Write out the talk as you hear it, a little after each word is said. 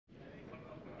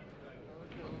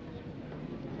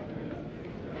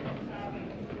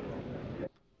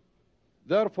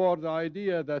Therefore, the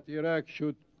idea that Iraq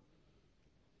should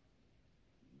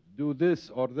do this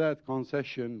or that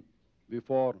concession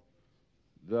before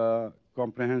the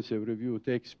comprehensive review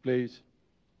takes place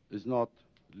is not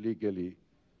legally,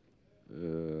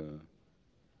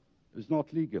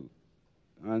 legal,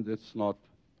 and it's not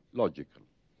logical.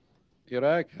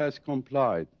 Iraq has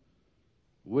complied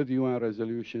with UN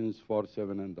resolutions for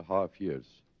 7.5 years,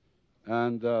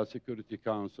 and the Security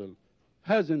Council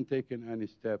hasn't taken any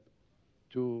step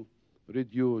to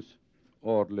reduce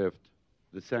or lift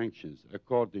the sanctions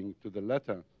according to the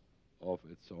letter of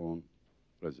its own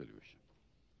resolution.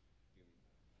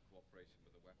 Cooperation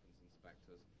with the weapons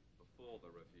inspectors before the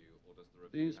review, or does the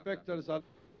review... The inspectors are...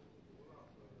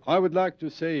 I would like to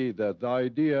say that the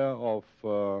idea of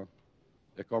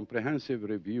a comprehensive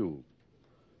review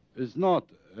is not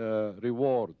a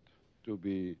reward to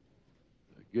be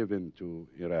given to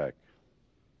Iraq.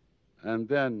 And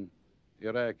then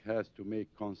Iraq has to make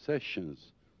concessions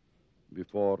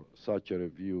before such a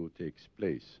review takes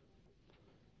place.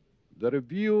 The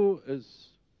review is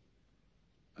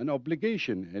an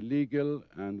obligation, a legal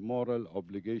and moral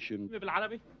obligation.